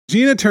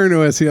Gina turned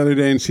to us the other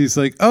day and she's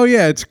like, oh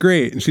yeah, it's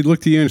great. And she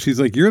looked at you and she's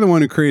like, you're the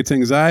one who creates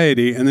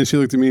anxiety. And then she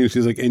looked at me and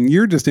she's like, and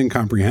you're just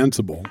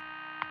incomprehensible.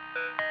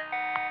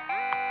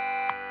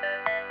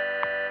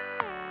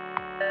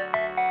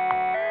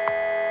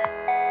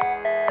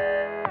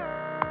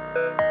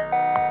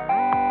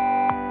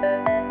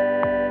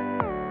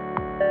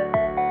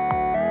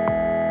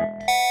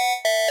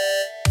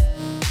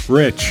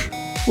 Rich.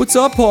 What's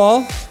up,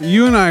 Paul?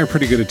 You and I are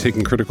pretty good at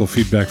taking critical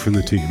feedback from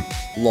the team.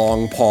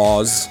 Long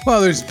pause. Well,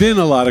 there's been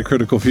a lot of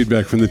critical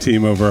feedback from the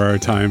team over our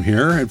time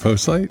here at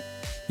Postlight.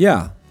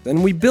 Yeah,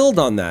 and we build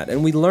on that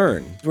and we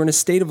learn. We're in a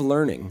state of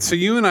learning. So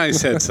you and I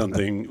said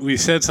something. We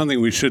said something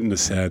we shouldn't have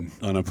said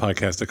on a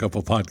podcast a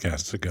couple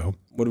podcasts ago.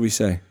 What did we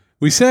say?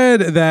 We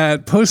said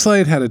that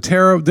Postlight had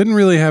didn't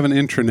really have an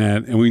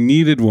intranet, and we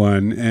needed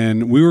one,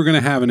 and we were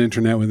going to have an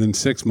intranet within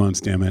 6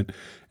 months, damn it.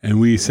 And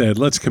we said,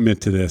 let's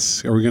commit to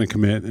this. Are we going to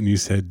commit? And you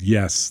said,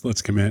 yes,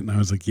 let's commit. And I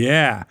was like,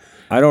 yeah.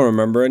 I don't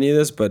remember any of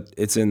this, but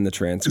it's in the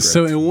transcript.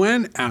 So it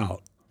went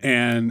out,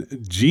 and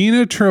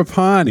Gina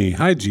Trapani,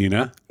 hi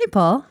Gina. Hey,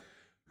 Paul.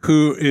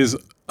 Who is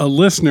a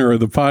listener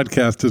of the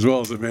podcast as well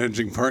as a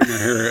managing partner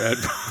here at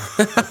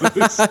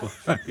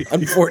Postlight.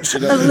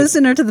 Unfortunately. A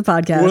listener to the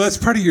podcast. Well, that's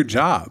part of your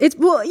job.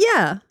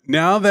 Yeah.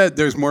 Now that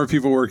there's more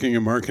people working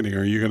in marketing,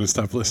 are you going to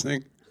stop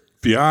listening?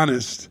 Be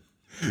honest.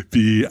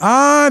 Be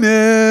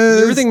honest.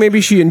 You ever think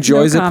maybe she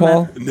enjoys it,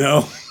 Paul?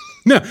 No.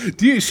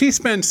 She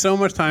spends so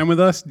much time with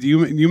us. Do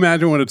you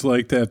imagine what it's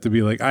like to have to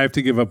be like, I have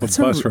to give up a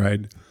bus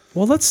ride?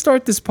 Well, let's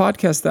start this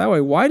podcast that way.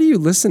 Why do you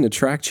listen to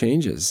Track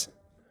Changes?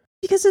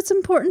 Because it's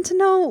important to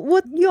know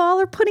what you all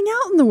are putting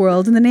out in the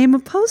world in the name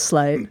of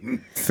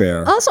Postlight.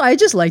 Fair. Also, I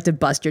just like to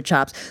bust your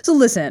chops. So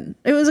listen,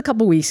 it was a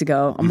couple weeks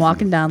ago. I'm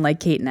walking down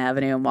like Caton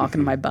Avenue. I'm walking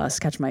to my bus,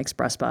 catch my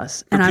express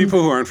bus. For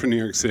people who aren't from New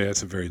York City,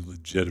 that's a very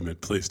legitimate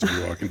place to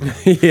be walking.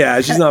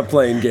 Yeah, she's not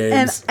playing games.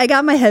 And I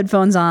got my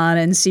headphones on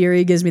and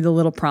Siri gives me the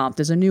little prompt.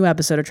 There's a new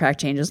episode of Track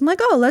Changes. I'm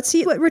like, oh, let's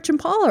see what Rich and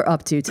Paul are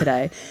up to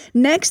today.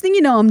 Next thing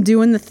you know, I'm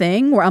doing the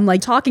thing where I'm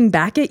like talking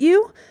back at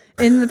you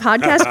in the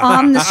podcast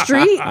on the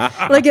street.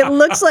 Like it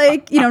looks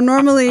like,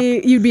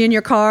 normally you'd be in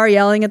your car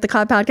yelling at the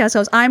podcast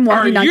host. I'm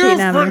walking down Caton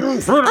Avenue. I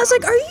was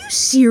like, are you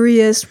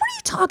serious? What are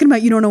you talking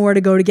about? You don't know where to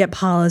go to get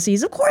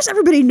policies. Of course,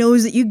 everybody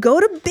knows that you go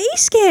to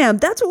Basecamp.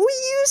 That's what we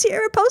use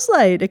here at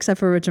Postlight, except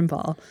for Rich and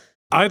Paul.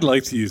 I'd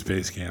like to use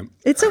Basecamp.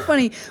 It's so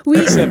funny.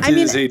 Except it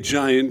is a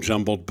giant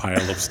jumbled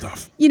pile of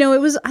stuff. It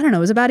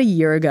was about a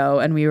year ago,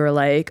 and we were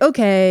like,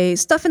 okay,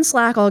 stuff in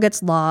Slack all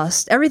gets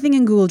lost. Everything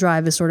in Google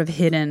Drive is sort of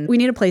hidden. We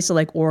need a place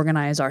to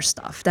organize our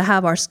stuff, to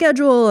have our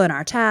schedule and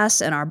our tasks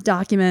and our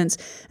documents.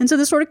 And so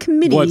this sort of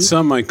committee. What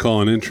some might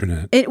call an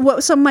intranet.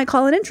 What some might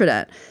call an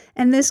intranet.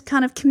 And this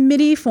kind of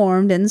committee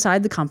formed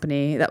inside the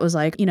company that was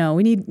like, we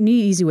need an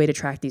easy way to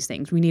track these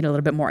things. We need a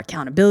little bit more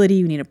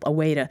accountability. We need a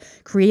way to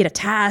create a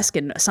task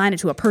and assign it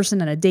to a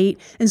person and a date.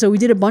 And so we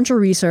did a bunch of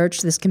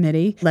research, this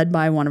committee, led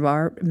by one of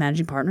our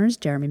managing partners,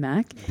 Jeremy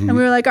Mack. Mm-hmm. And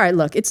we were like, all right,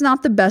 look, it's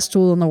not the best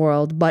tool in the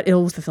world, but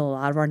it'll fulfill a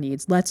lot of our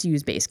needs. Let's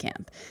use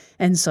Basecamp.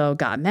 And so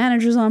got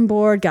managers on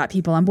board, got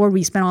people on board.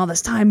 We spent all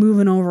this time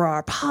moving over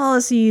our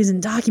policies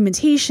and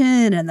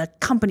documentation and the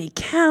company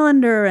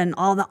calendar and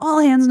all the all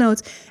hands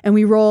notes. And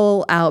we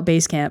roll out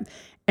Basecamp,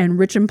 and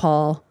Rich and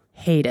Paul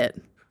hate it.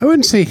 I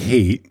wouldn't say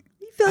hate.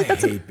 You feel like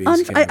that's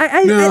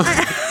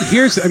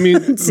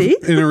See?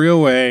 In a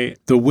real way,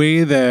 the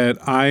way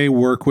that I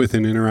work with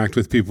and interact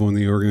with people in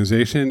the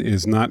organization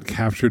is not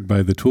captured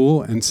by the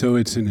tool. And so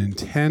it's an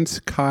intense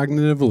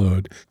cognitive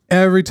load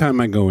every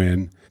time I go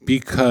in.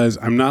 Because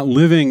I'm not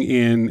living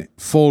in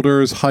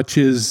folders,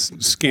 hutches,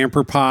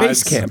 scamper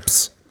pods.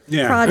 Basecamps.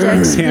 Yeah.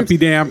 Projects. Campy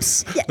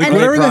damps. Yeah, like and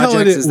whatever the hell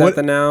it is. Is that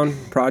the noun?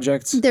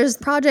 Projects? There's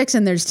projects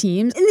and there's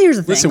teams. And here's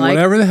the thing. Listen,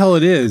 whatever the hell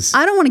it is.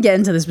 I don't want to get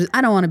into this.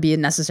 I don't want to be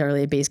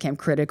necessarily a Basecamp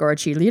critic or a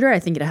cheerleader. I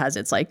think it has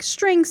its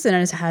strengths and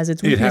it has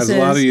its weaknesses. It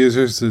has a lot of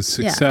users. It's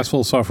a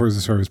successful software as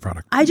a service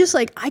product.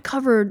 I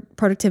covered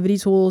productivity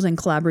tools and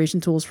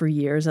collaboration tools for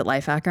years at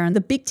Lifehacker. And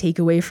the big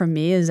takeaway from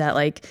me is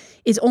that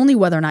it's only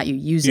whether or not you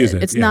use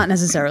it. It's not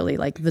necessarily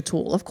the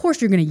tool. Of course,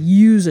 you're going to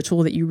use a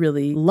tool that you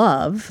really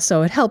love.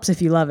 So it helps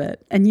if you love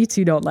it and you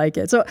two don't like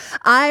it. So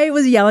I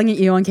was yelling at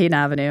you on Caton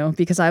Avenue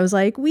because I was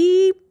like,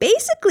 we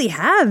basically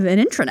have an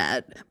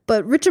intranet,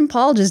 but Rich and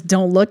Paul just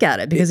don't look at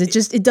it because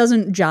it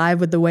doesn't jive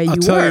with the way you work.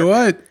 I'll tell you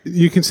what,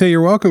 you can say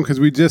you're welcome because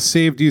we just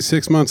saved you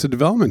 6 months of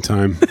development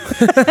time.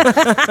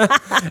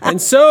 And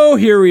so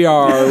here we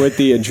are with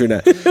the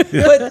intranet.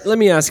 But let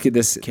me ask you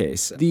this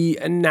case. The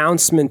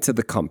announcement to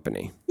the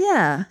company.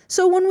 Yeah.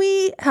 So when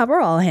we have our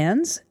all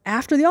hands,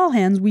 after the all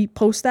hands, we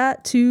post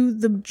that to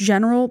the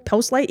general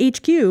Postlight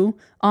HQ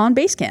on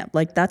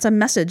Basecamp. That's a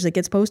message that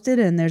gets posted,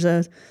 and there's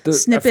a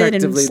snippet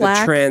in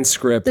Slack.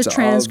 The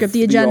transcript,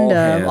 the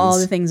agenda of all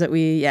the things that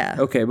we,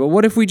 Okay, but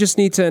what if we just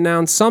need to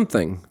announce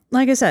something?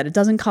 like I said, it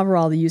doesn't cover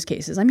all the use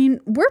cases. I mean,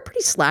 we're a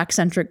pretty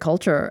Slack-centric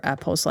culture at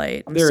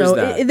Postlight. There is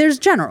that. There's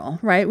general,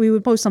 right? We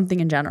would post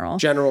something in general.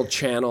 General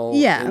channel.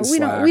 Yeah, in we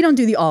Slack. don't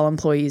do the all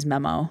employees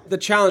memo. The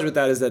challenge with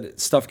that is that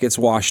stuff gets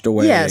washed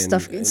away. Yeah,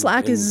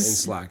 Slack is in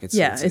Slack.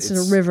 It's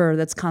a river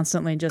that's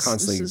constantly just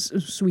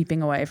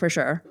sweeping away for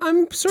sure.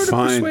 I'm sort of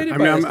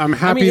persuaded. I'm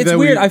happy it's that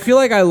weird. I feel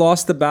like I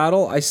lost the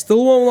battle. I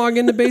still won't log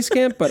into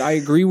Basecamp, but I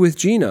agree with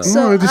Gina.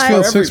 I just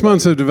feel 6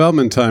 months of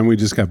development time. We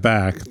just got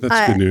back.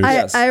 That's good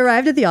news. I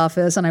arrived at the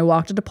office and I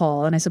walked to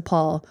Paul and I said,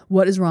 Paul,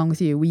 what is wrong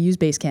with you? We use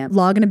Basecamp.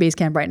 Log into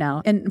Basecamp right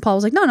now. And Paul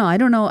was like, no, I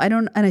don't know.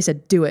 And I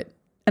said, do it.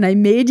 And I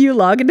made you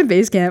log into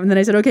Basecamp. And then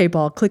I said, okay,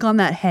 Paul, click on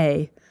that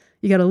hey.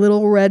 You got a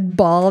little red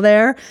ball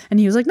there. And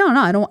he was like, no,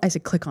 I don't. I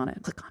said, click on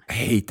it. I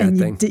hate that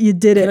thing. You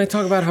did it. Can I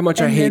talk about how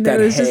much I hate that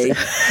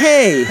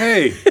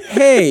Hey.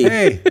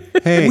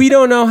 Hey. We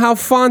don't know how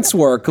fonts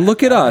work.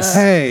 Look at us.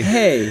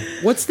 Hey.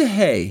 What's the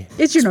hey?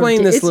 It's your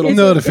Explain this little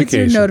notifications.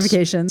 It's your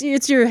notifications.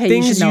 It's your hey.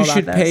 Things you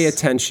should pay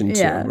attention to,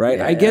 Yeah, right?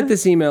 yeah, I get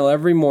this email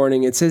every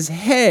morning. It says,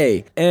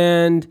 hey.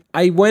 And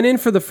I went in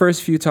for the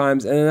first few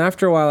times. And then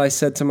after a while, I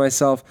said to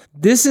myself,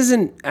 this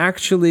isn't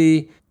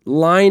actually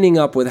lining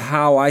up with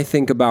how I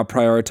think about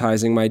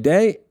prioritizing my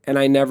day. And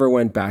I never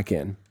went back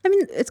in. I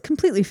mean, it's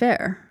completely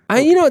fair.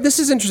 This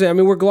is interesting. I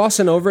mean, we're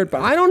glossing over it,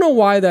 but I don't know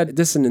why that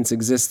dissonance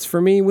exists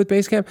for me with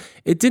Basecamp.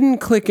 It didn't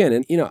click in.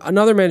 And,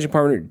 another managing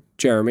partner,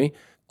 Jeremy,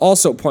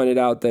 also pointed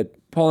out that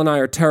Paul and I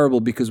are terrible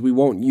because we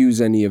won't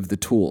use any of the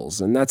tools.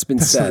 And that's been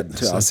said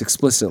to us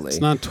explicitly. It's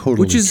not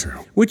totally true.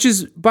 Which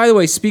is, by the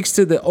way, speaks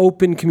to the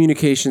open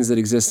communications that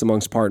exist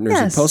amongst partners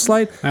at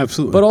Postlight.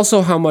 Absolutely. But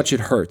also how much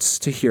it hurts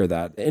to hear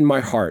that in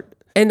my heart.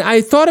 And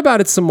I thought about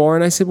it some more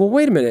and I said, well,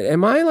 wait a minute.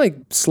 Am I like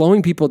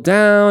slowing people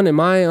down? Am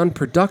I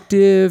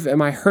unproductive?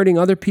 Am I hurting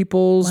other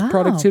people's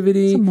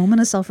productivity? It's a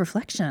moment of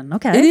self-reflection.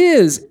 Okay. It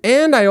is.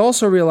 And I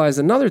also realized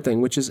another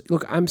thing, which is,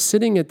 look, I'm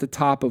sitting at the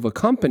top of a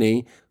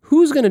company.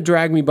 Who's going to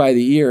drag me by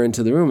the ear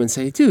into the room and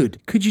say,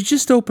 dude, could you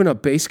just open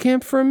up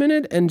Basecamp for a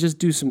minute and just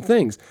do some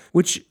things?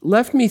 Which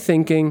left me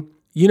thinking,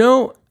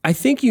 I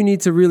think you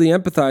need to really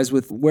empathize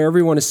with where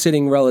everyone is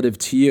sitting relative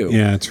to you.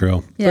 Yeah, it's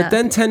real. Yeah. But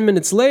then 10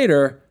 minutes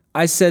later,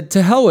 I said,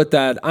 to hell with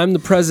that. I'm the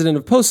president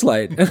of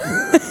Postlight.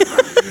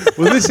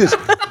 Well,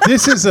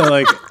 this is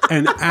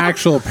an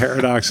actual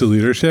paradox of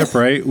leadership,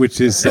 right?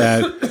 Which is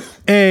that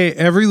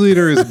every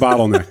leader is a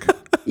bottleneck.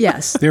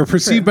 Yes. They're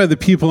perceived by the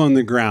people on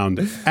the ground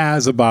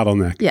as a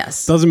bottleneck.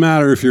 Yes. Doesn't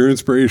matter if you're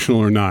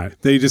inspirational or not.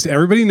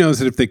 Everybody knows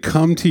that if they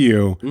come to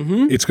you,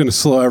 it's going to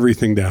slow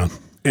everything down.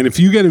 And if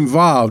you get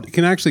involved, it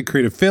can actually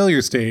create a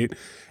failure state.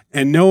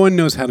 And no one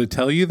knows how to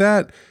tell you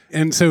that.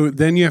 And so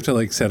then you have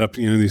to set up,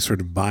 these sort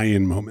of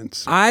buy-in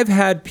moments. I've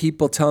had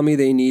people tell me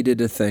they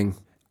needed a thing.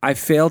 I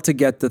failed to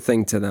get the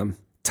thing to them.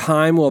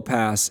 Time will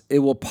pass. It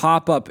will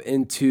pop up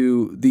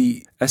into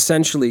the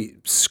essentially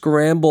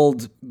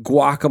scrambled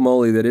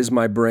guacamole that is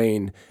my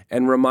brain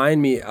and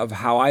remind me of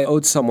how I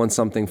owed someone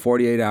something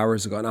 48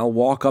 hours ago. And I'll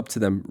walk up to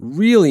them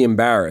really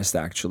embarrassed,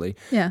 actually.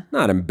 Yeah.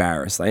 Not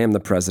embarrassed. I am the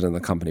president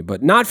of the company,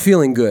 but not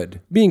feeling good.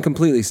 Being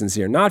completely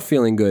sincere, not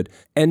feeling good.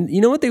 And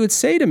you know what they would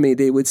say to me?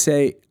 They would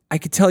say, I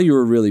could tell you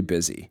were really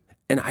busy.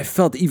 And I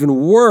felt even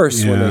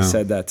worse when they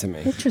said that to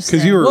me. Interesting.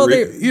 Because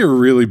you were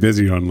really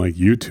busy on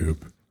YouTube.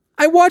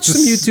 I watch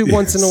some YouTube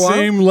once in a while.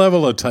 Same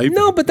level of typing.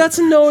 No, but that's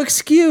no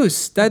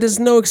excuse. That is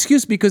no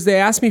excuse because they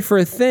asked me for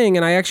a thing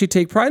and I actually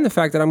take pride in the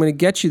fact that I'm going to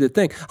get you the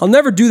thing. I'll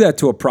never do that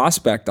to a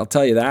prospect. I'll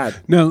tell you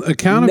that. No,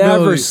 accountability.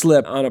 Never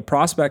slip on a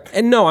prospect.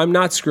 And no, I'm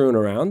not screwing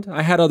around.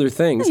 I had other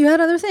things. You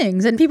had other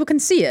things and people can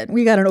see it.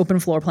 We got an open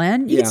floor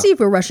plan. You can see if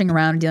we're rushing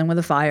around dealing with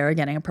a fire,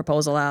 getting a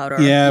proposal out. Or,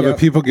 but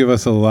people give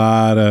us a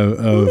lot of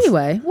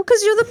leeway. Well,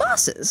 because you're the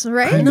bosses,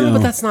 right? No,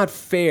 but that's not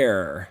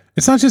fair.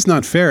 It's not just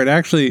not fair. It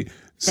actually...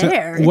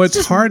 fair.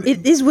 What's hard?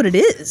 It is what it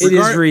is. It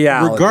is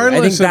reality.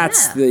 Regardless, I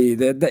think that's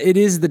it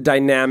is the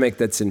dynamic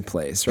that's in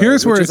place. Right?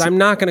 Here's where I'm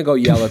not going to go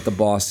yell at the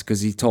boss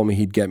because he told me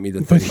he'd get me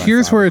the thing. But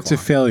here's where it's a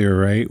failure,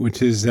 right?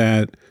 Which is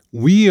that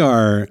we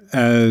are,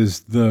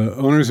 as the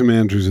owners and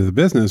managers of the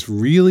business,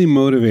 really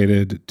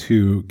motivated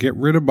to get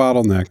rid of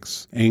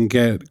bottlenecks and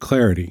get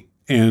clarity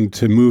and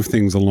to move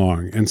things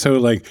along. And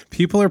so,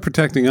 people are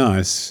protecting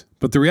us,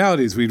 but the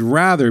reality is we'd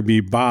rather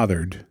be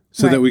bothered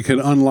so that we could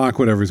unlock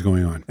whatever's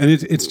going on. And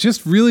it's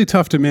just really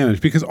tough to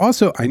manage because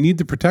also I need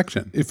the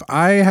protection. If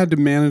I had to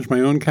manage my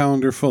own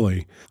calendar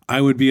fully, I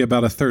would be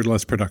about a third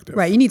less productive.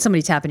 Right. You need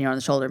somebody tapping you on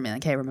the shoulder and being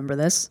like, hey, remember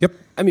this? Yep.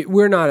 I mean,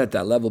 we're not at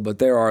that level, but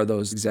there are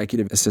those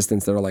executive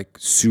assistants that are like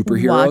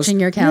superheroes. Watching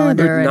your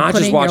calendar and not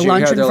putting just your watching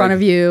lunch your in calendar, front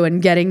of you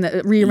and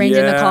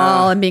rearranging the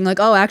call and being like,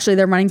 oh, actually,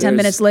 they're running 10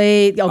 minutes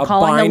late. a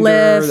Calling the binder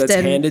lift. that's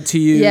and handed to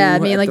you. Yeah,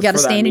 being like, you got a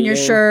stain in your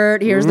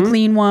shirt. Here's the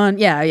clean one.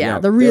 Yeah.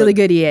 The really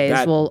good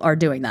EAs are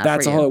doing that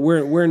That's for you.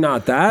 We're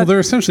not that. Well, they're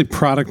essentially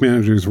product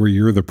managers where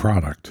you're the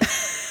product.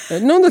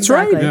 No, that's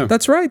Exactly. right. Yeah.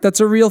 That's right. That's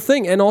a real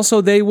thing. And also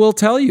they will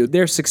tell you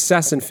their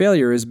success and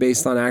failure is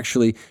based on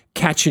actually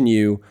catching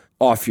you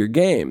off your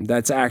game.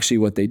 That's actually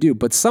what they do.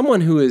 But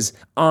someone who is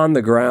on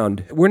the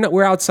ground,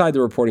 we're outside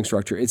the reporting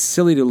structure. It's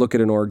silly to look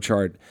at an org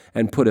chart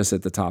and put us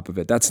at the top of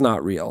it. That's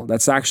not real.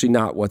 That's actually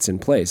not what's in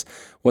place.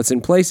 What's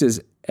in place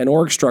is an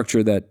org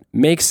structure that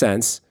makes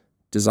sense.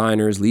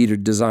 Designers,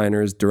 lead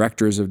designers,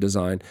 directors of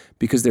design,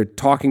 because they're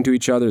talking to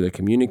each other, they're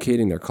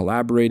communicating, they're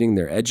collaborating,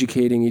 they're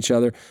educating each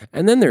other.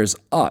 And then there's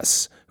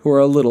us, who are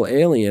a little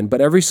alien,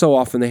 but every so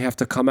often they have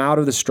to come out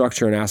of the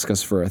structure and ask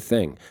us for a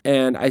thing.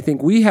 And I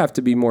think we have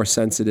to be more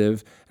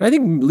sensitive, and I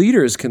think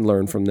leaders can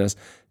learn from this,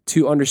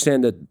 to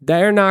understand that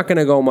they're not going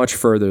to go much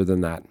further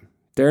than that.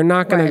 They're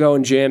not going to go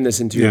and jam this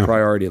into your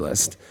priority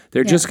list.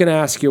 They're just going to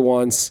ask you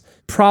once,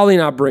 probably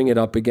not bring it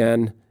up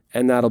again.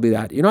 And that'll be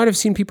that. You know what I've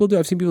seen people do?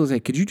 I've seen people say,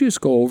 could you just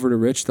go over to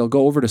Rich? They'll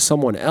go over to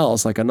someone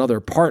else, like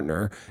another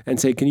partner, and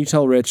say, can you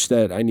tell Rich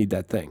that I need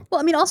that thing? Well,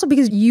 I mean, also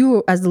because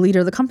you, as the leader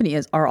of the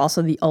company, are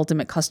also the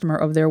ultimate customer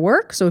of their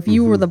work. So if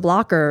you were the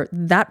blocker,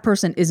 that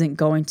person isn't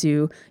going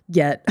to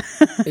get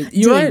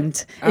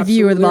dinged if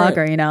you were the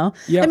blocker, you know?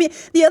 Yep. I mean,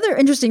 the other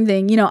interesting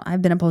thing, you know,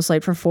 I've been at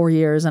Postlight for 4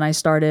 years, and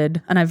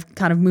I've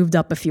kind of moved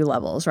up a few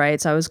levels, right?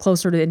 So I was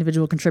closer to the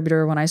individual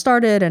contributor when I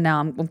started, and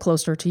now I'm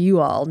closer to you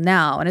all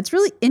now. And it's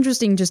really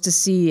interesting just to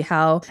see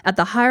how at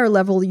the higher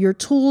level, your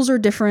tools are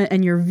different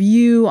and your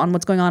view on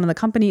what's going on in the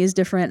company is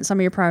different. Some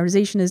of your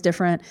prioritization is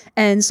different.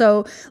 And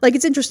so like,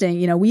 it's interesting,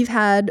 you know, we've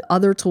had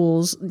other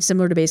tools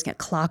similar to Basecamp,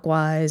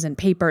 Clockwise and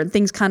Paper, and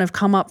things kind of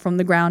come up from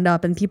the ground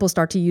up and people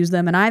start to use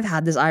them. And I've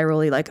had this eye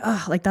rolly like,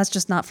 oh, like that's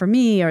just not for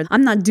me, or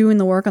I'm not doing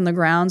the work on the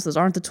ground. So those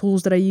aren't the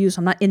tools that I use. So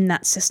I'm not in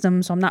that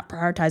system. So I'm not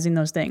prioritizing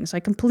those things. So I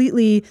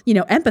completely, you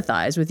know,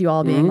 empathize with you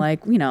all being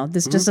like, you know,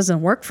 this just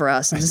doesn't work for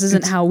us. And this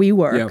isn't how we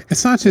work.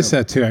 It's not just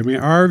that too. I mean,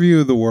 our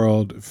view of the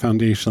world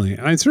foundationally,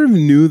 and I sort of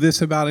knew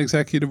this about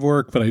executive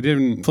work, but I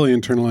didn't fully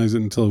internalize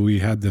it until we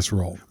had this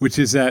role, which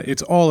is that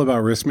it's all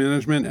about risk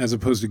management as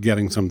opposed to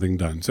getting something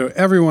done. So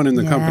everyone in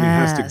the company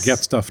has to get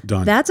stuff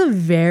done. That's a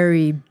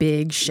very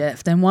big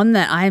shift, and one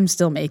that I'm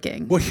still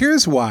making. Well,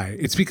 here's why.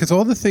 It's because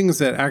all the things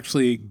that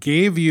actually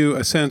gave you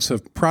a sense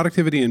of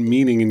productivity and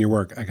meaning in your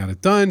work, I got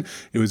it done.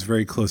 It was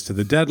very close to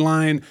the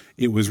deadline.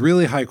 It was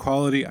really high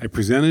quality. I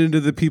presented it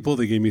to the people.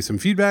 They gave me some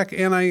feedback,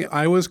 and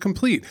I was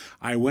complete.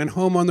 I went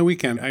home on the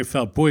weekend. I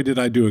felt, boy, did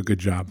I do a good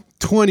job.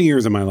 20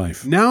 years of my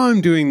life. Now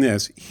I'm doing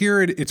this.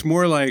 Here it's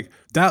more like,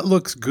 that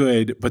looks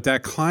good, but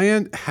that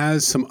client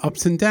has some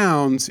ups and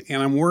downs,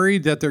 and I'm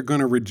worried that they're going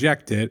to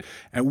reject it,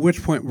 at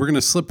which point we're going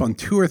to slip on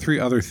 2 or 3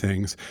 other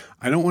things.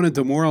 I don't want to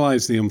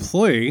demoralize the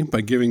employee by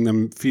giving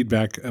them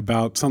feedback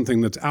about something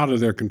that's out of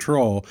their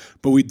control,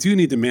 but we do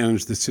need to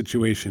manage the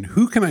situation.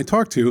 Who can I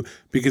talk to?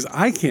 Because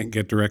I can't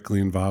get directly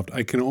involved.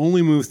 I can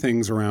only move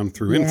things around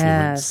through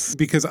influence.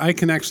 Because I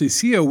can actually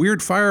see a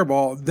weird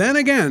fireball. Then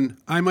again,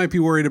 I might be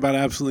worried about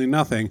absolutely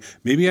nothing.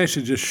 Maybe I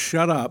should just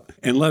shut up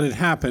and let it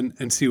happen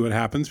and see what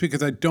happens,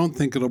 because I don't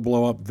think it'll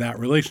blow up that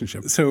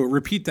relationship. So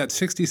repeat that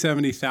 60,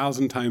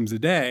 70,000 times a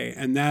day,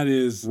 and that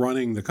is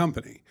running the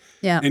company.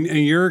 Yeah. And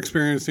you're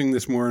experiencing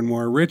this more and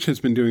more. Rich has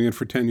been doing it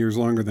for 10 years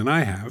longer than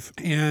I have.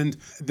 And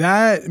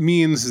that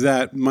means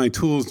that my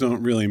tools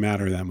don't really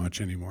matter that much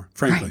anymore,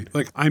 frankly. Right.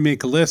 Like, I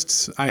make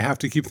lists. I have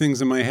to keep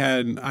things in my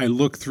head. I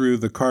look through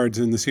the cards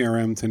in the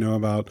CRM to know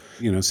about,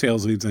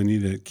 sales leads I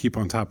need to keep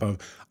on top of.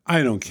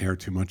 I don't care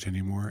too much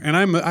anymore. And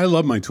I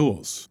love my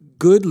tools.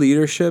 Good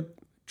leadership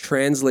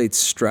translates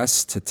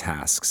stress to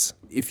tasks.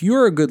 If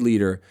you're a good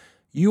leader,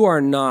 you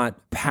are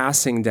not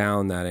passing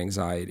down that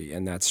anxiety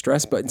and that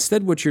stress, but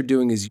instead what you're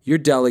doing is you're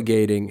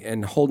delegating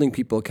and holding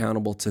people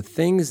accountable to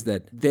things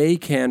that they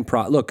can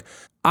Look,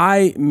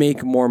 I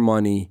make more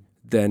money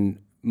than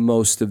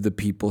most of the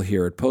people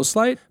here at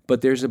Postlight,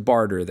 but there's a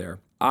barter there.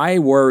 I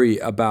worry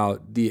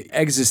about the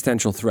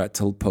existential threat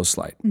to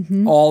Postlight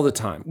all the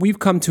time. We've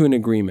come to an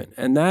agreement,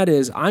 and that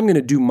is I'm going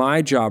to do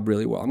my job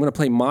really well. I'm going to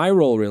play my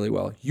role really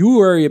well. You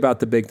worry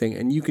about the big thing,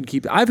 and you can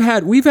keep.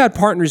 We've had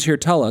partners here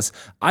tell us,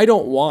 I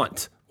don't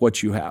want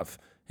what you have.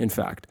 In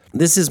fact,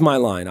 this is my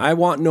line. I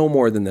want no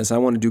more than this. I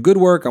want to do good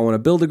work. I want to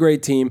build a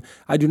great team.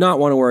 I do not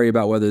want to worry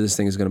about whether this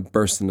thing is going to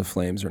burst into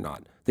flames or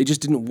not. They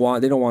just don't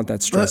want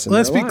that stress in their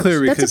lives. Let's be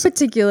clear, because that's a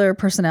particular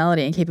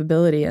personality and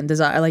capability and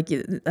desire. Like,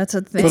 that's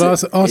a thing.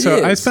 But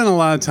also I spent a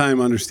lot of time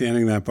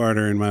understanding that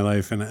barter in my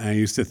life, and I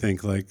used to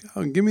think like,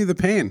 oh, give me the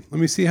pain. Let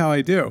me see how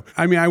I do.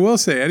 I mean, I will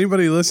say,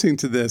 anybody listening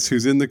to this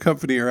who's in the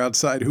company or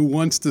outside who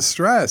wants to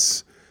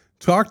stress,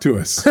 talk to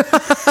us.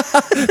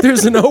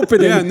 There's an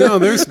opening. Yeah, no,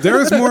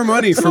 there's more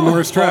money for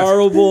more stress.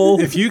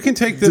 Horrible. If you can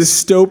take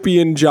this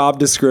dystopian job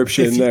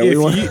description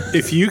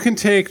if you can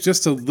take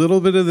just a little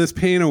bit of this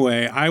pain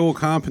away, I will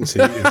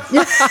compensate you.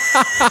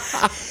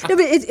 No,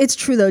 but it's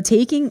true though.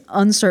 Taking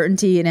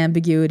uncertainty and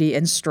ambiguity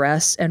and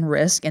stress and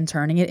risk and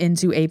turning it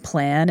into a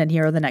plan, and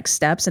here are the next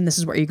steps, and this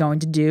is what you're going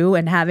to do,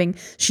 and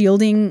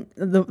shielding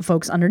the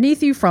folks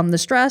underneath you from the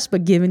stress,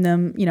 but giving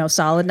them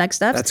solid next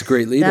steps. That's a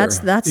great leader. That's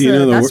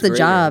the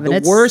job.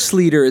 The worst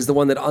leader is the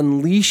one that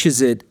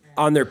unleashes it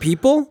on their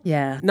people.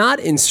 Yeah. Not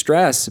in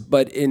stress,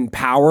 but in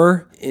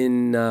power,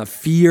 in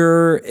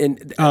fear.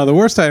 The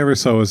worst I ever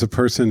saw was a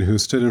person who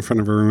stood in front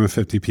of a room of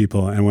 50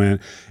 people and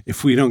went,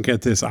 if we don't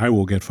get this, I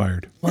will get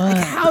fired. Like,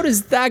 how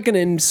does that going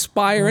to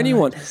inspire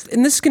anyone?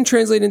 And this can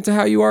translate into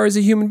how you are as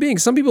a human being.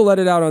 Some people let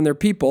it out on their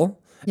people.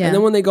 Yeah. And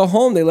then when they go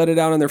home, they let it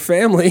out on their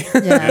family.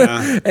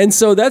 Yeah. And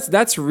so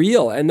that's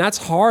real. And that's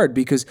hard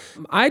because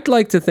I'd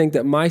like to think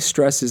that my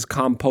stress is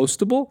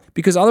compostable,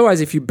 because otherwise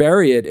if you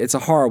bury it, it's a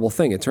horrible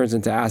thing. It turns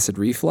into acid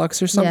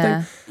reflux or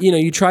something. Yeah.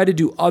 You try to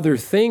do other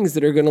things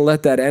that are going to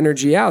let that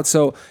energy out.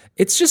 So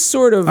it's just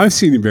sort of... I've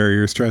seen you bury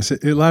your stress.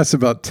 It lasts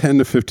about 10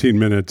 to 15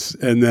 minutes.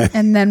 And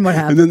then what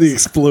happens? And then the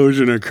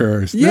explosion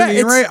occurs. Yeah,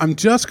 you're right. I'm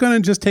just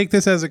going to take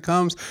this as it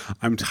comes.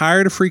 I'm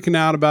tired of freaking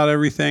out about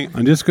everything.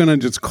 I'm just going to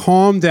just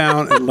calm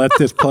down and let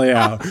this play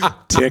out.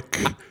 Tick,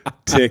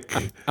 tick,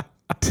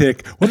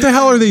 tick. What the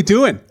hell are they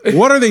doing?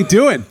 What are they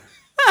doing?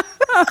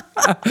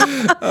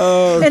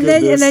 And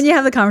then you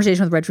have the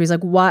conversation with Rich where he's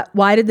like,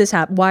 why did this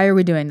happen? Why are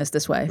we doing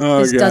this way?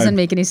 This doesn't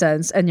make any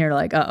sense. And you're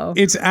like, uh-oh.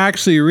 It's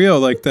actually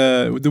real. Like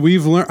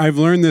I've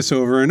learned this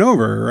over and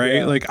over, right?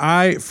 Yeah.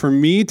 Like for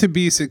me to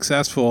be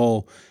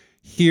successful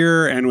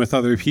here and with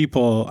other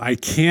people, I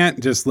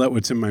can't just let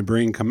what's in my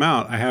brain come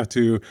out. I have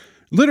to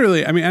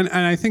literally, and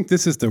I think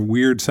this is the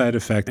weird side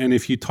effect. And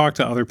if you talk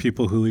to other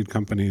people who lead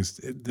companies,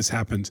 this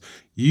happens.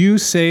 You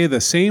say the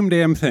same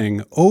damn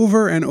thing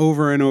over and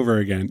over and over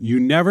again. You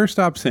never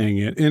stop saying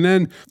it. And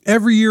then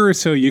every year or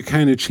so, you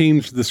kind of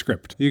change the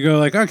script. You go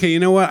like, okay, you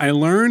know what? I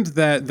learned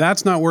that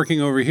that's not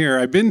working over here.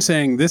 I've been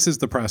saying this is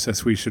the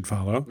process we should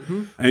follow.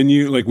 Mm-hmm. And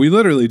we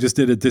literally just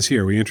did it this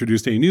year. We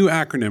introduced a new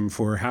acronym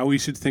for how we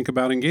should think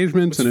about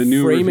engagements and a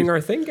new framing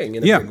our thinking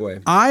in a big way.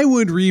 I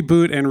would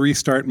reboot and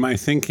restart my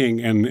thinking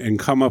and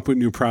come up with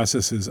new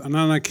processes. And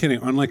I'm not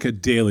kidding, on like a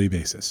daily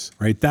basis,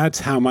 right?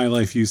 That's how my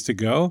life used to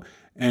go.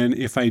 And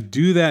if I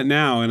do that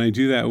now and I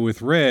do that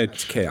with Rich,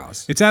 it's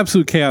chaos. It's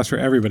absolute chaos for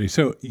everybody.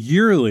 So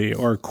yearly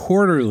or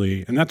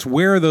quarterly, and that's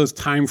where those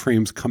time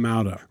frames come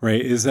out of, right?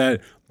 Is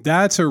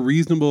that's a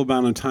reasonable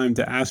amount of time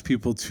to ask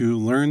people to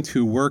learn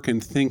to work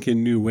and think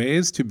in new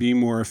ways to be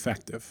more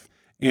effective.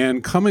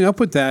 And coming up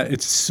with that,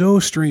 it's so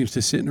strange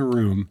to sit in a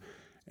room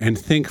and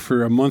think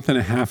for a month and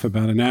a half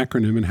about an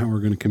acronym and how we're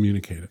going to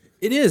communicate it.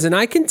 It is. And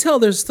I can tell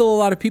there's still a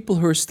lot of people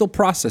who are still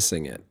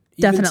processing it.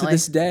 Even Definitely. to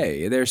this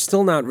day, they're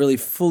still not really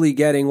fully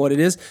getting what it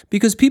is,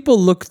 because people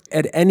look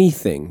at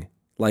anything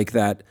like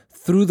that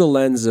through the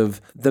lens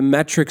of the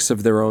metrics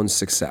of their own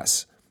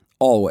success.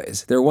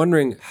 Always. They're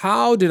wondering,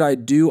 how did I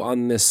do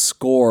on this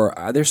score?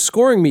 They're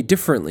scoring me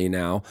differently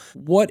now.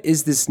 What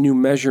is this new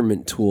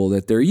measurement tool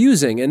that they're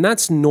using? And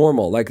that's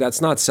normal. Like,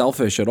 that's not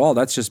selfish at all.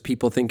 That's just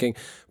people thinking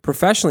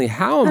professionally,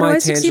 how do I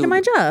succeed in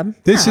my job?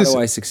 How do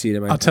I succeed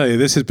in my job? I'll tell you,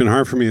 this has been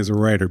hard for me as a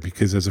writer,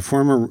 because as a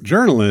former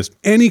journalist,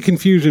 any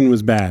confusion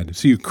was bad.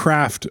 So you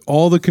craft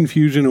all the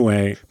confusion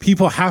away.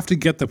 People have to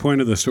get the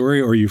point of the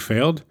story or you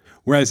failed.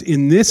 Whereas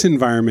in this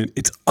environment,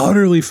 it's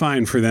utterly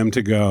fine for them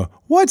to go,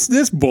 what's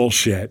this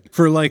bullshit,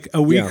 for like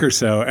a week or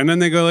so. And then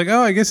they go like,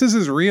 oh, I guess this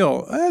is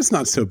real. That's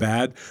not so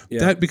bad.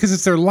 Yeah. Because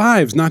it's their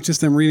lives, not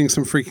just them reading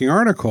some freaking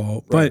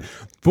article. Right.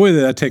 But boy,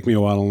 did that take me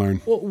a while to learn.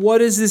 Well, what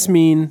does this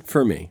mean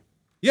for me?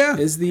 Yeah.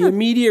 Is the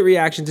immediate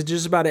reaction to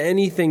just about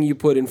anything you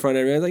put in front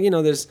of me. Like,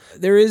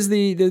 there is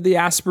the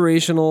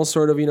aspirational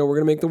sort of, we're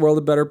going to make the world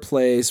a better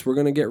place. We're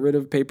going to get rid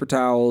of paper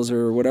towels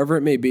or whatever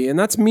it may be. And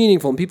that's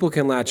meaningful and people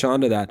can latch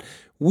onto that.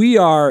 We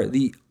are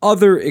the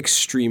other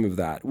extreme of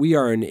that. We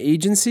are an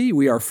agency.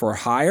 We are for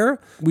hire.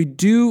 We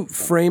do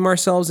frame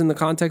ourselves in the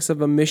context of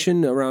a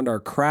mission around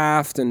our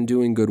craft and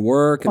doing good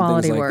work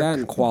and things like that,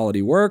 and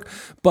quality work.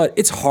 But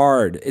it's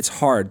hard. It's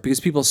hard because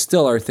people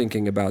still are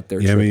thinking about their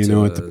trip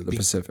to the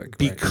Pacific.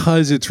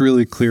 Because it's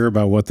really clear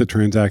about what the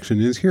transaction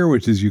is here,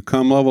 which is you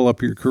come level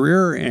up your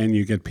career and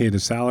you get paid a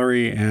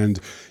salary, and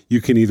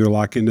you can either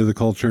lock into the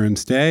culture and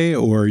stay,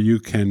 or you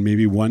can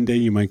maybe one day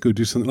you might go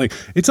do something. Like,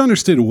 it's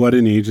understood what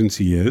an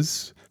agency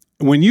is.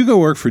 When you go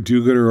work for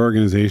do-gooder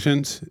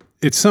organizations,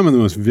 it's some of the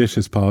most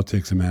vicious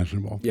politics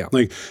imaginable. Yeah.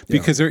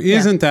 Because there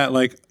isn't that,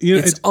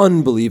 it's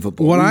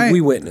unbelievable.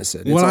 We witness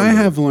it. What I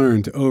have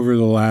learned over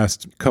the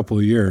last couple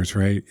of years,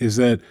 right, is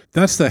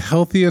that's the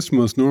healthiest,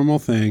 most normal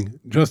thing.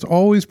 Just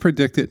always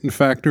predict it and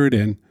factor it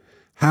in.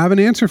 Have an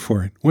answer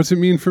for it. What's it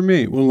mean for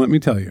me? Well, let me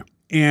tell you.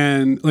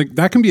 And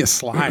that can be a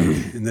slide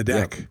in the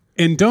deck. Yep.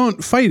 And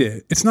don't fight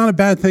it. It's not a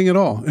bad thing at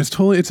all.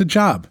 It's a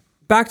job.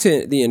 Back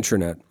to the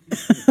intranet.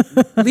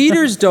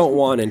 Leaders don't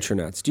want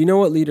intranets. Do you know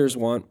what leaders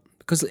want?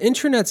 Because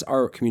intranets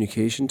are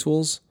communication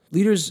tools.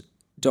 Leaders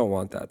don't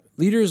want that.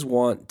 Leaders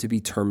want to be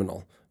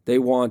terminal. They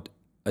want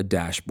a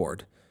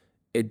dashboard.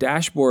 A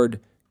dashboard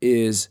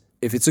is,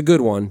 if it's a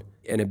good one,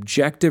 an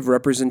objective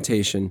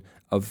representation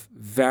of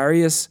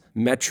various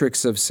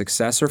metrics of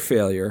success or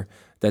failure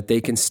that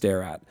they can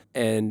stare at.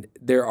 And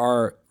there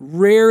are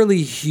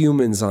rarely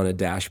humans on a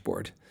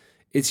dashboard.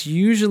 It's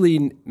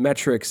usually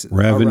metrics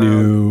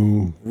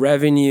around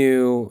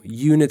revenue,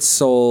 units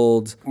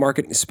sold,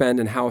 market spend,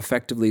 and how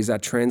effectively is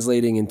that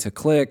translating into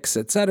clicks,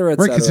 et cetera, et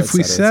cetera. Right, because if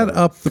we set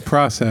up the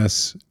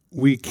process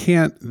we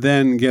can't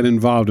then get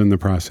involved in the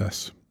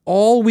process.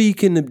 All we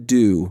can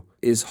do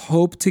is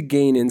hope to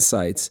gain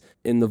insights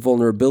in the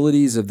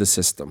vulnerabilities of the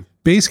system.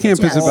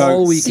 Basecamp is about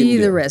all we can see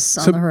do. the risks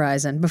on the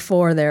horizon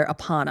before they're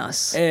upon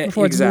us,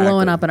 before it's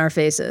blowing up in our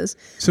faces.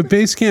 So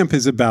Basecamp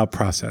is about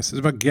process. It's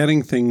about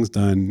getting things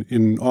done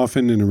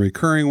often in a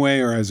recurring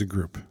way or as a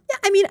group. Yeah,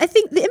 I mean, I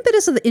think the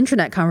impetus of the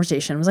intranet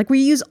conversation was like, we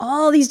use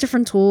all these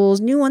different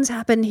tools, new ones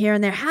happen here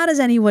and there. How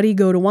does anybody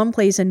go to one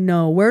place and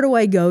know, where do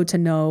I go to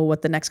know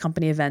what the next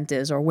company event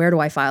is, or where do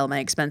I file my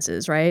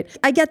expenses, right?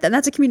 I get that.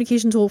 That's a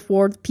communication tool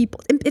for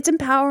people. It's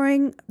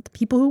empowering the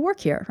people who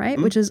work here,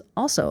 right? Which is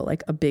also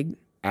like a big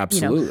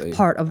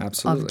part of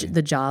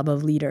the job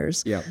of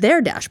leaders. Yeah.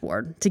 Their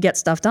dashboard to get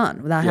stuff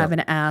done without having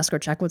to ask or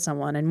check with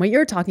someone. And what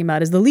you're talking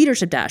about is the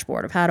leadership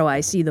dashboard of how do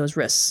I see those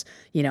risks,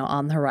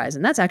 on the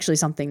horizon. That's actually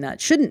something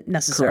that shouldn't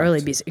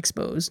necessarily be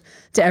exposed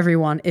to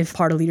everyone if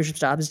part of leadership's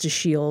job is to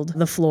shield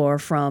the floor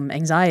from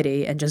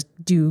anxiety and just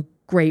do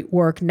great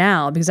work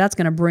now, because that's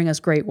going to bring us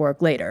great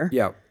work later.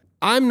 Yeah.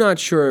 I'm not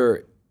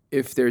sure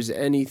if there's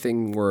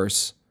anything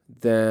worse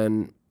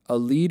than a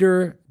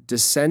leader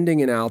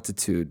descending in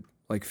altitude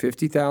like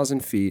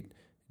 50,000 feet,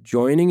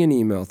 joining an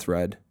email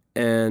thread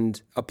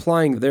and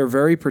applying their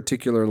very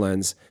particular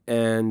lens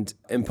and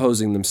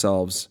imposing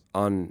themselves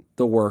on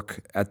the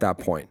work at that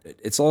point.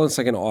 It's almost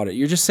like an audit.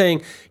 You're just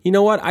saying, you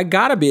know what, I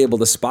got to be able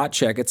to spot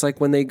check. It's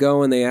like when they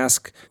go and they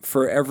ask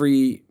for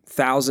every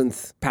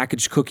 1,000th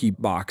packaged cookie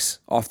box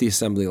off the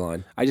assembly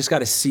line. I just got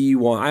to see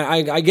one.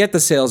 I get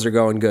the sales are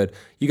going good.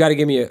 You got to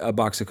give me a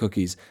box of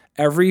cookies.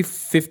 Every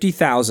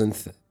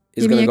 50,000th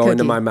is going to go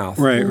into my mouth.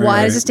 Right.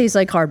 Why does this taste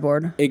like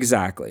cardboard?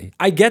 Exactly.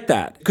 I get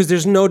that, because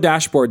there's no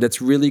dashboard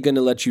that's really going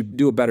to let you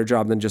do a better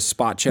job than just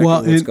spot checking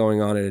what's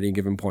going on at any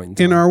given point in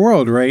time. In our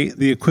world, right,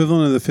 the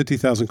equivalent of the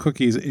 50,000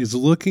 cookies is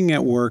looking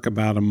at work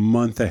about a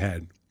month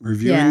ahead,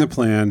 reviewing the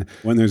plan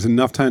when there's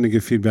enough time to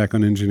give feedback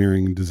on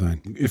engineering and design.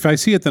 If I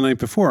see it the night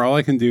before, all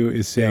I can do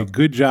is say,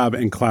 good job,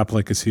 and clap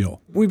like a seal.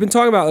 We've been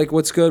talking about like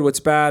what's good, what's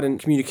bad, and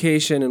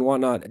communication and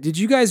whatnot. Did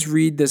you guys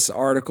read this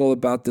article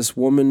about this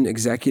woman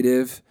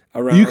executive?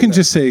 You can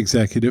just say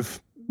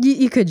executive.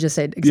 You could just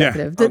say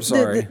executive. I'm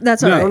sorry.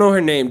 That's all right. I don't know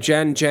her name.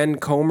 Jen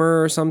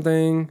Comer or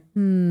something. I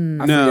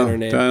forget her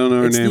name. I don't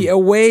know her name. It's the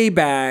Away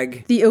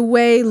bag. The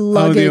Away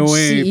luggage the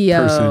Away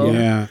CEO. person,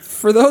 yeah.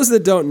 For those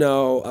that don't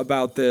know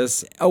about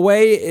this,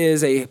 Away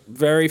is a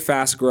very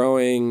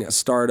fast-growing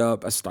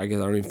startup. I guess I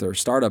don't know if they're a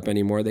startup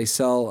anymore. They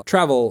sell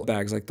travel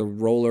bags, like the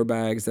roller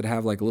bags that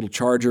have like a little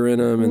charger in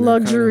them. And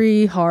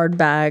luxury hard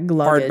bag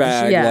luggage.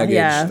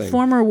 Luggage thing.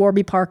 Former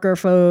Warby Parker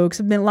folks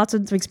have been lots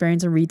of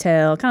experience in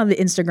retail, kind of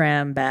the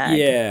Instagram bag.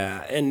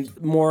 Yeah,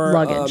 and more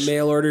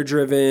mail order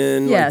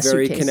driven, very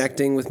suitcase.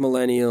 Connecting with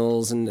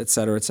millennials and et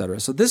cetera, et cetera.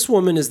 So this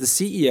woman is the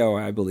CEO,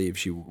 I believe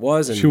she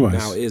was, and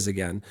now is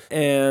again.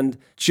 And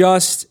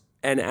just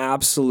an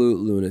absolute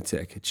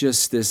lunatic.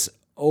 Just this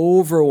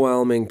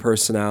overwhelming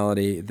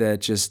personality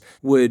that just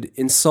would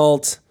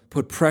insult,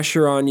 put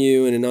pressure on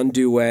you in an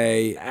undue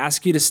way,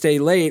 ask you to stay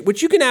late,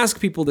 which you can ask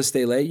people to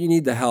stay late. You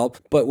need the help,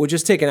 but would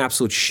just take an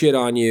absolute shit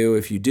on you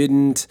if you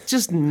didn't.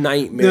 Just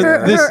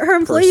nightmare. Her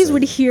employees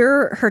would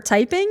hear her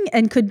typing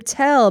and could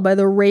tell by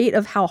the rate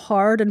of how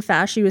hard and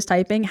fast she was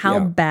typing how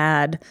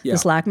bad the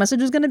Slack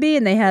message was going to be.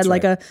 And they had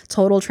a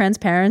total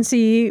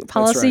transparency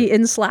policy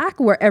in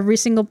Slack where every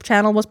single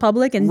channel was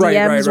public and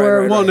DMs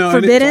were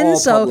forbidden.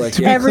 So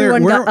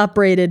everyone got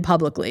upbraided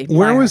publicly.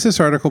 Where was this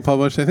article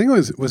published? I think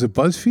it was it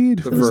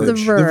BuzzFeed? The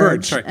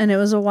Verge, and it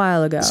was a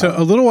while ago. So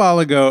a little while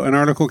ago, an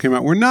article came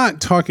out. We're not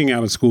talking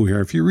out of school here.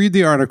 If you read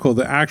the article,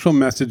 the actual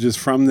messages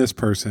from this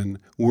person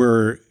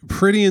were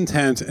pretty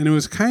intense, and it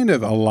was kind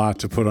of a lot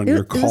to put on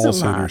your call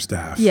center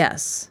staff.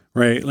 Yes.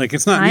 Right? Like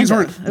it's not,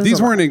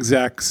 these weren't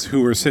execs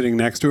who were sitting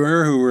next to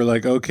her who were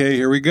like, okay,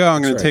 here we go.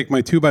 I'm going to take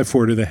my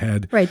 2x4 to the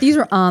head. Right. These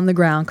were on the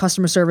ground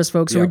customer service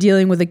folks who were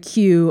dealing with a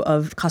queue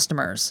of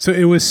customers. So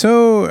it was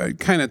so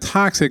kind of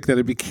toxic that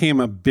it became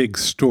a big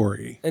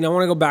story. And I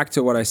want to go back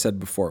to what I said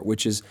before,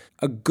 which is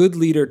a good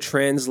leader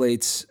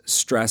translates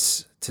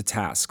stress to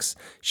tasks.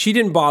 She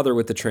didn't bother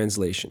with the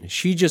translation.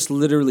 She just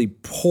literally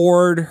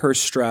poured her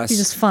stress. She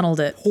just funneled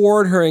it.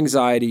 Poured her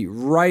anxiety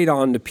right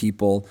onto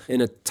people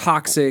in a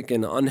toxic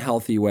and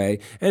unhealthy way,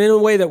 and in a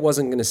way that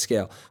wasn't going to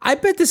scale. I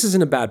bet this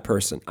isn't a bad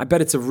person. I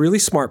bet it's a really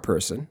smart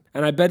person,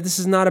 and I bet this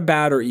is not a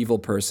bad or evil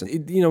person.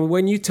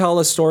 When you tell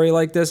a story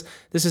like this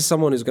is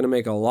someone who's going to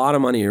make a lot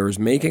of money or is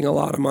making a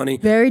lot of money.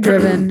 Very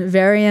driven,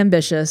 very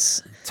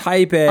ambitious.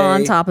 Type A.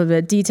 On top of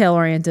it,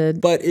 detail-oriented.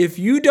 But if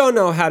you don't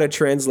know how to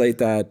translate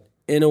that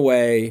in a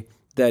way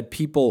that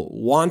people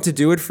want to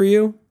do it for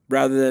you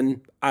rather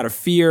than out of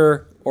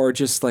fear or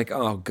just like,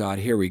 oh God,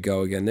 here we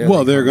go again.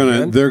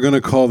 They're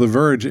gonna call The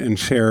Verge and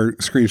share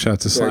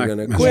screenshots of Slack. They're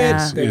gonna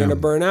quit. They're gonna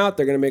burn out.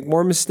 They're gonna make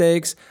more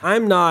mistakes.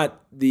 I'm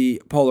not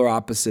the polar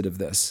opposite of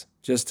this.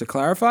 Just to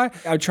clarify,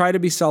 I try to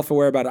be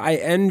self-aware about it. I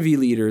envy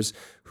leaders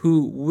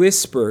who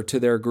whisper to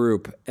their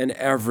group and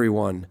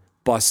everyone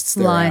busts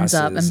their lines asses.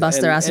 up and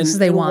bust their asses because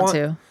they want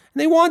to.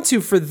 And they want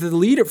to for the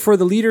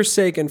leader's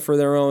sake and for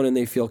their own, and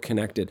they feel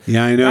connected.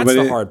 Yeah, I know. That's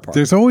but the hard part.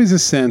 There's always a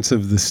sense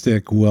of the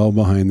stick well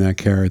behind that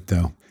carrot,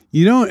 though.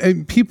 You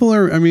don't, people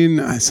are, I mean,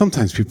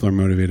 sometimes people are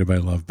motivated by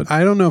love, but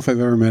I don't know if I've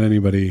ever met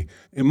anybody.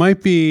 It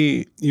might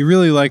be you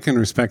really like and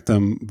respect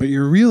them, but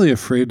you're really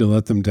afraid to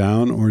let them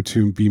down or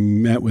to be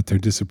met with their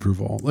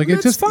disapproval. Like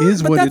it just is what it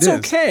is. But that's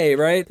okay,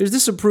 right? There's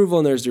disapproval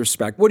and there's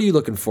respect. What are you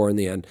looking for in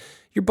the end?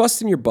 You're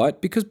busting your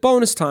butt because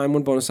bonus time,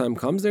 when bonus time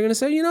comes, they're going to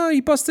say, he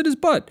busted his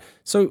butt.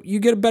 So you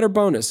get a better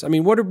bonus. I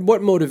mean, what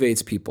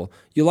motivates people?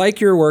 You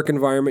like your work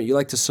environment. You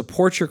like to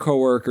support your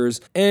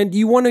coworkers and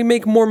you want to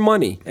make more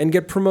money and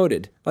get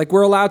promoted. Like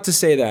we're allowed to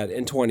say that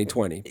in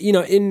 2020.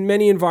 In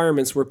many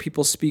environments where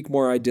people speak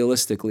more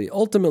idealistically,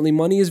 ultimately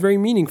money is very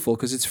meaningful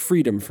because it's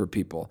freedom for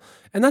people.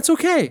 And that's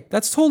okay.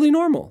 That's totally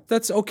normal.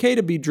 That's okay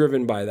to be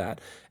driven by that.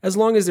 As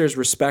long as there's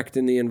respect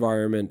in the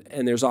environment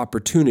and there's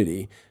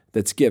opportunity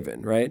that's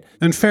given, right?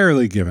 And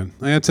fairly given.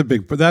 That's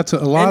a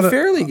lot of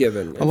fairly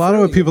given. A lot of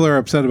what people are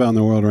upset about in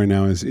the world right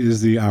now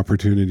is the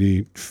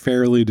opportunity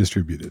fairly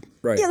distributed.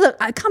 Right. Yeah, look,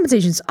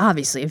 compensation is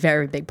obviously a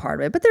very big part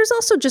of it, but there's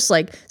also just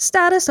like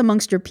status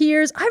amongst your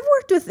peers. I've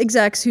worked with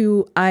execs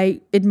who I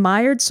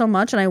admired so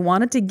much and I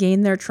wanted to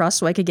gain their trust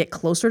so I could get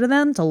closer to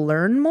them to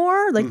learn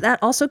more. Like that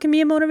also can be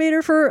a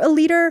motivator for a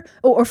leader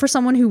or for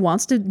someone who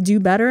wants to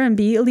do better and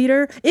be a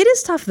leader. It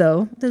is tough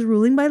though. There's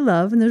ruling by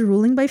love and there's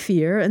ruling by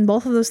fear, and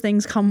both of those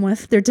things come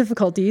with their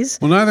difficulties.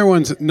 Well, neither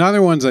one's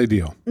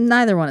ideal.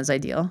 Neither one is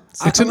ideal.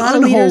 It's a an lot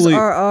of leaders unholy.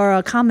 are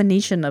a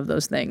combination of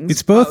those things.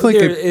 It's both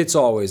it's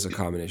always a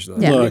combination.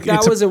 Yeah. Look,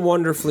 that was a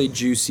wonderfully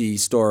juicy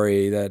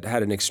story that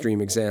had an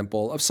extreme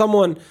example of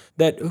someone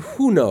that,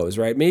 who knows,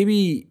 right?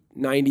 Maybe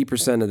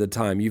 90% of the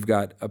time you've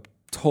got a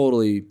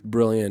totally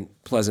brilliant,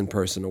 pleasant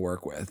person to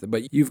work with,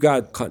 but you've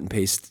got cut and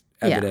paste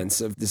evidence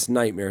of this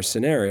nightmare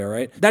scenario,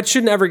 right? That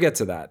should never get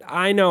to that.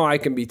 I know I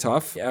can be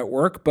tough at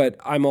work, but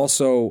I'm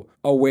also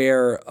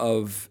aware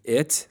of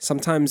it.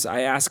 Sometimes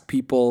I ask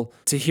people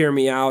to hear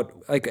me out.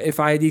 Like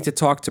if I need to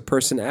talk to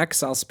person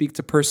X, I'll speak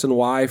to person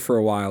Y for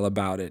a while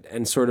about it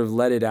and sort of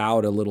let it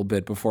out a little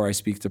bit before I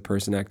speak to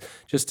person X,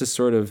 just to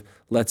sort of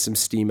let some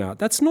steam out.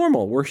 That's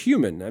normal. We're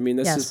human. I mean,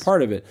 this is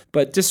part of it.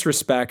 But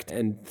disrespect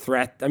and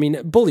threat,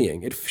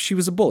 bullying. She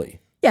was a bully.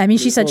 Yeah, I mean,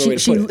 she said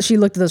she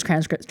looked at those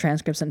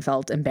transcripts and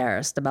felt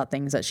embarrassed about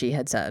things that she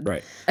had said.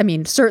 Right. I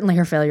mean, certainly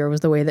her failure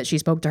was the way that she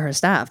spoke to her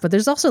staff, but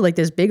there's also like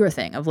this bigger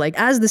thing of like,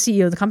 as the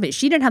CEO of the company,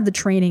 she didn't have the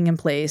training in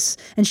place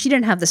and she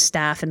didn't have the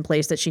staff in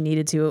place that she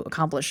needed to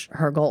accomplish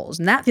her goals.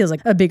 And that feels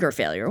like a bigger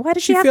failure. Why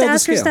did she have to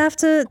ask her staff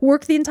to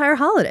work the entire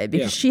holiday?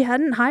 Because she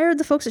hadn't hired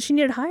the folks that she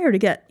needed to hire to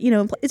get,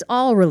 it's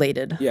all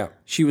related. Yeah.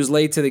 She was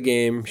late to the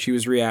game. She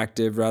was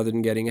reactive rather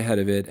than getting ahead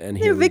of it.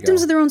 And they're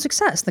victims of their own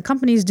success. The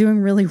company's doing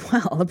really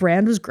well. The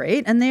brand was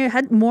great, and they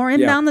had more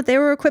inbound that they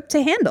were equipped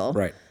to handle.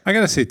 Right. I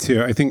gotta say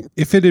too, I think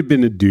if it had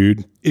been a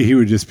dude, he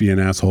would just be an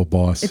asshole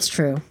boss. It's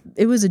true.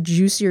 It was a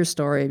juicier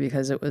story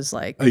because it was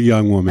like a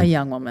young woman.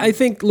 I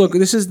think, look,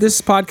 this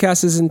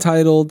podcast is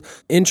entitled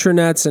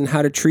Intranets and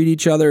How to Treat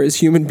Each Other as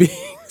Human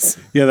Beings.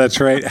 Yeah, that's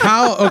right.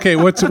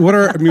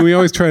 We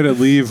always try to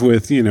leave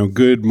with,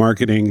 good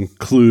marketing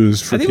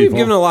clues for people. I think we've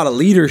given a lot of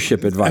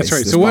leadership advice. That's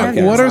right. So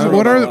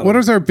what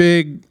is our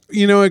big,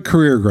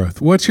 career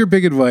growth? What's your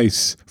big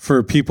advice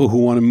for people who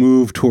want to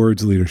move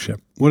towards leadership?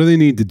 What do they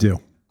need to do?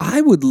 I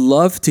would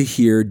love to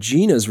hear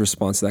Gina's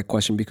response to that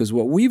question, because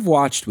what we've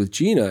watched with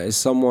Gina is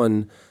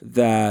someone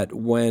that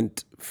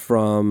went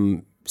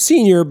from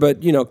senior,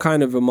 but,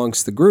 kind of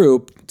amongst the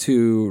group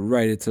to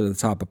right to the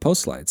top of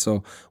Postlight.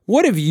 So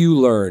what have you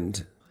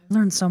learned?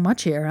 Learned so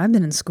much here. I've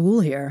been in school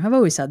here. I've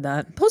always said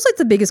that. Postlight's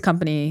the biggest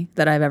company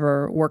that I've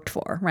ever worked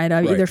for, right?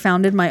 I've either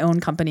founded my own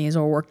companies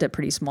or worked at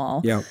pretty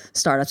small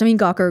startups. I mean,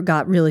 Gawker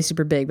got really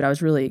super big, but I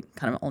was really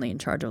kind of only in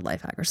charge of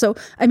Lifehacker. So,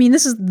 I mean,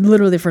 this is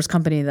literally the first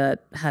company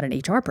that had an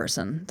HR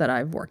person that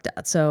I've worked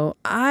at. So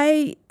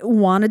I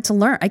wanted to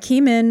learn. I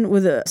came in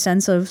with a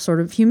sense of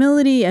sort of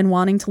humility and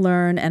wanting to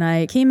learn. And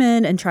I came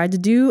in and tried to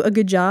do a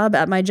good job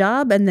at my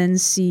job and then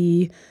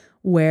see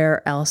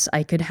where else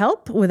I could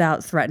help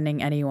without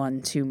threatening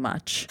anyone too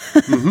much.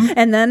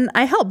 And then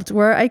I helped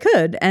where I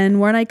could. And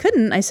when I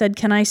couldn't, I said,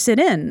 can I sit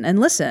in and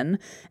listen?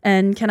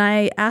 And can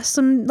I ask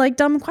some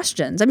dumb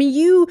questions? I mean,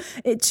 you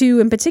two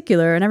in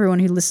particular, and everyone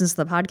who listens to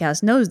the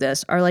podcast knows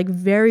this, are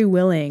very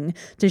willing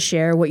to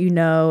share what you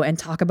know and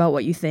talk about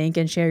what you think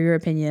and share your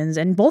opinions.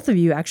 And both of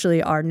you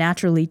actually are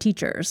naturally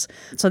teachers.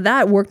 So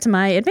that worked to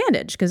my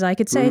advantage because I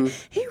could say,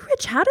 hey,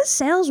 Rich, how does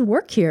sales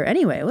work here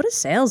anyway? What does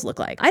sales look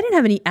like? I didn't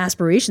have any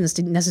aspirations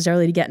to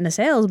necessarily to get into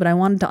sales, but I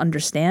wanted to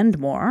understand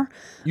more.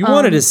 You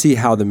wanted to see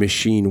how the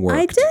machine worked.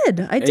 I did.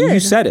 And you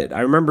said it.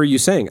 I remember you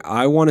saying,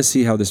 I want to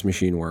see how this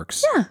machine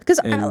works. Yeah, because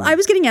I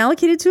was getting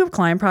allocated to a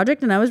client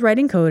project and I was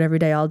writing code every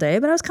day, all day,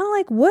 but I was kind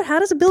of like, how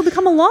does a bill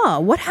become a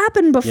law? What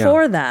happened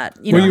before that?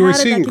 You were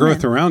seeing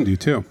growth around you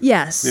too.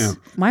 Yes. Yeah.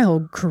 My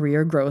whole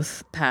career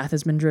growth path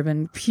has been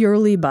driven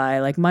purely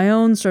by my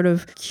own sort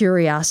of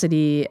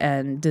curiosity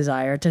and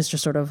desire to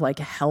just sort of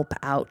help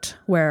out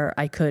where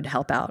I could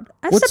help out.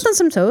 I've stepped on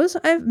some toes. goes.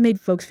 I've made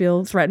folks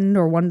feel threatened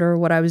or wonder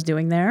what I was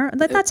doing there.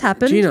 That's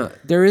happened. Gina,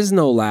 there is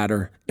no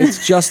ladder.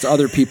 It's just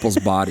other people's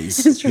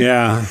bodies.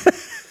 Yeah.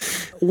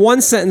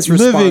 One sentence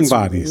response. Living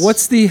bodies.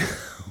 What's the...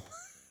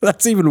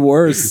 That's even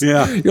worse.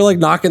 Yeah. You're like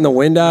knocking the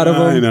wind out of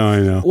them. I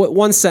know. What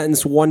one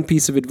sentence, one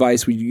piece of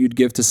advice you'd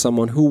give to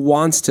someone who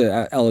wants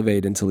to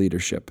elevate into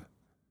leadership?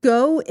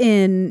 Go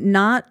in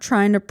not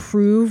trying to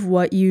prove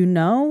what you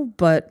know,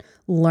 but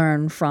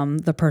learn from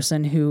the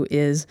person who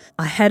is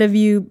ahead of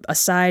you,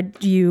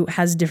 aside you,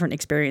 has different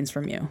experience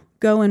from you.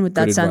 Go in with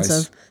that sense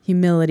of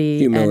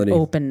humility and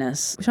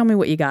openness. Show me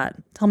what you got.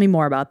 Tell me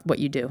more about what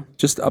you do.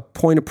 Just a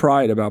point of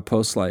pride about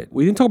Postlight.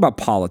 We didn't talk about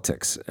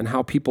politics and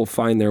how people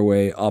find their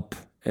way up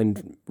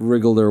and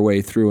wriggle their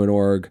way through an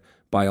org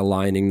by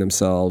aligning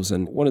themselves.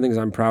 And one of the things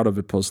I'm proud of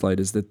at Postlight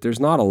is that there's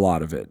not a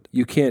lot of it.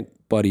 You can't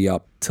buddy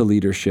up to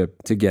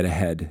leadership to get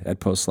ahead at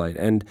Postlight.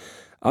 And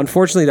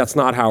unfortunately, that's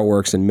not how it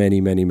works in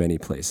many, many, many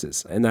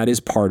places. And that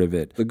is part of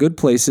it. The good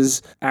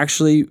places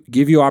actually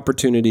give you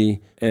opportunity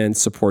and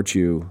support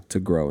you to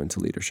grow into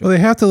leadership. Well,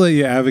 they have to let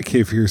you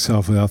advocate for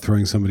yourself without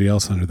throwing somebody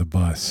else under the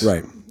bus.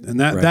 Right.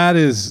 And that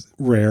is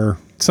rare.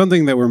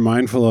 Something that we're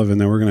mindful of and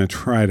that we're going to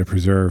try to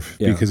preserve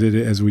because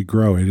as we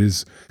grow, it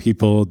is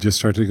people just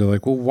start to go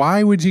like, well,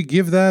 why would you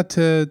give that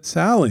to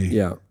Sally?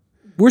 Yeah.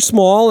 We're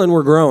small and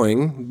we're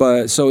growing,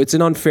 but so it's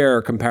an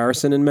unfair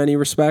comparison in many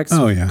respects.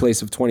 Oh, yeah. A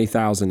place of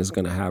 20,000 is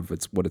going to have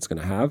what it's going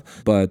to have,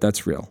 but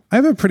that's real. I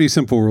have a pretty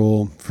simple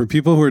rule for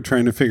people who are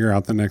trying to figure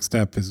out the next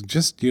step is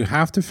just you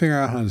have to figure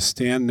out how to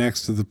stand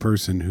next to the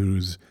person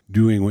who's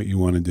doing what you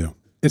want to do.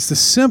 It's the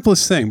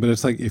simplest thing, but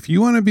it's like if you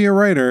want to be a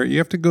writer, you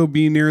have to go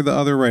be near the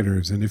other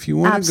writers. And if you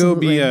want to go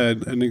be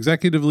an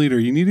executive leader,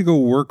 you need to go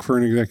work for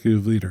an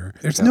executive leader.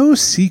 There's no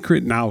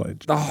secret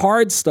knowledge. The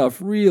hard stuff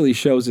really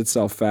shows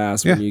itself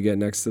fast when you get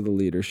next to the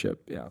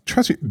leadership. Yeah.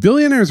 Trust me,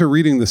 billionaires are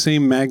reading the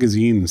same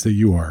magazines that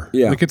you are.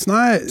 Yeah. Like it's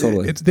not,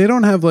 totally. They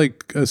don't have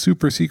like a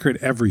super secret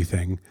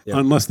everything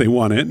unless they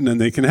want it and then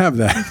they can have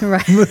that.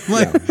 Right.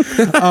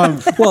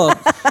 Well,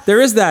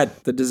 there is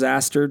the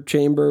disaster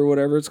chamber or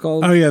whatever it's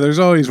called. Oh yeah, there's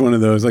always one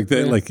of those.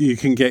 Like you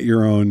can get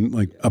your own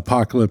like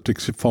apocalyptic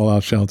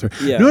fallout shelter.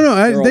 Yeah,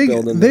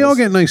 they all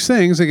get nice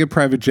things. They get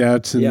private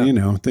jets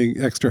and they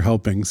extra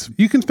helpings.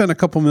 You can spend a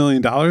couple $1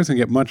 million and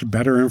get much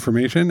better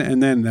information,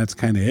 and then that's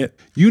kind of it.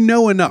 You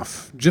know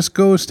enough. Just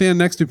go stand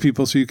next to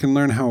people so you can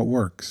learn how it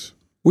works.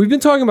 We've been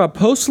talking about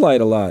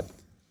Postlight a lot,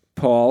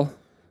 Paul.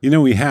 You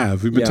know we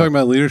have. We've been talking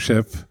about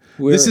leadership.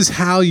 This is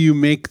how you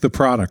make the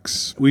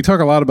products. We talk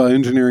a lot about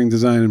engineering,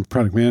 design, and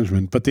product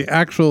management, but the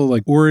actual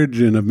like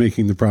origin of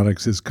making the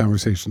products is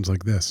conversations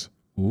like this.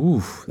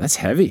 Ooh, that's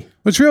heavy.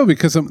 It's real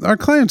because our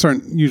clients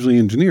aren't usually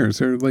engineers.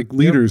 They're like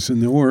leaders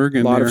in the org.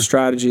 And a lot of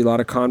strategy, a lot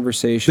of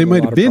conversation. They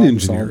might have been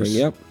engineers. Solving.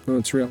 Yep, no,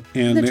 it's real.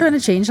 And they're trying to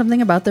change something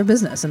about their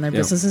business, and their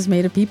business is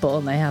made of people,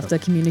 and they have to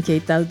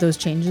communicate those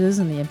changes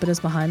and the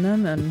impetus behind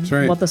them, and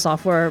what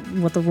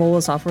the role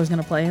of software is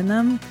going to play in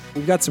them.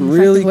 We've got some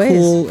really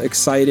cool,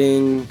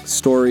 exciting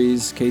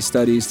stories, case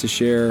studies to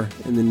share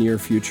in the near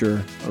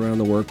future around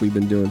the work we've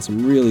been doing.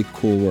 Some really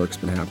cool work's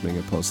been happening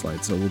at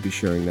Postlight, so we'll be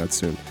sharing that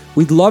soon.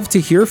 We'd love to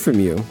hear from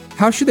you.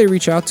 How should they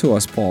reach out to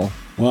us, Paul?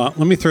 Well,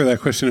 let me throw that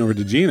question over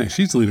to Gina.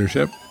 She's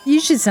leadership. You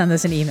should send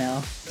us an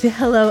email to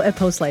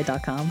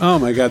hello@postlight.com. Oh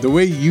my God, the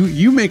way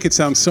you make it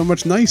sound so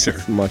much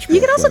nicer. Much more You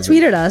can also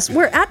tweet at us.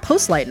 We're at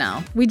Postlight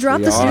now. We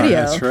dropped the studio.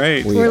 That's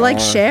right. We're like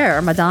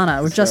Cher,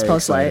 Madonna. We're just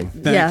Postlight.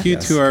 Thank you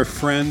to our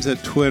friends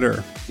at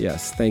Twitter.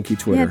 Yes, thank you,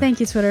 Twitter. Yeah, thank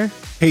you, Twitter.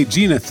 Hey,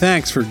 Gina,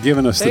 thanks for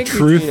giving us Thank the you,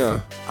 truth.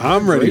 Gina.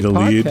 I'm ready to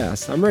lead.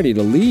 I'm ready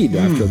to lead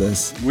after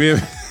this.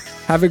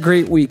 Have a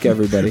great week,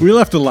 everybody. We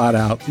left a lot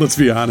out, let's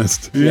be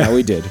honest. Yeah,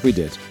 we did.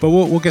 But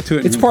we'll get to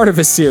it. It's part of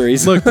a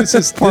series. Look, this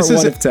is part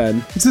 1 of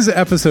 10. This is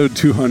episode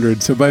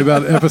 200, so by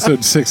about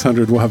episode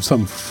 600, we'll have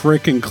some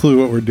freaking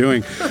clue what we're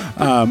doing.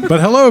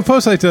 But hello at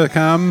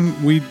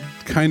postlight.com. We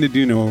kind of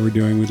do know what we're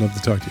doing. We'd love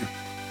to talk to you.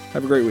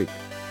 Have a great week.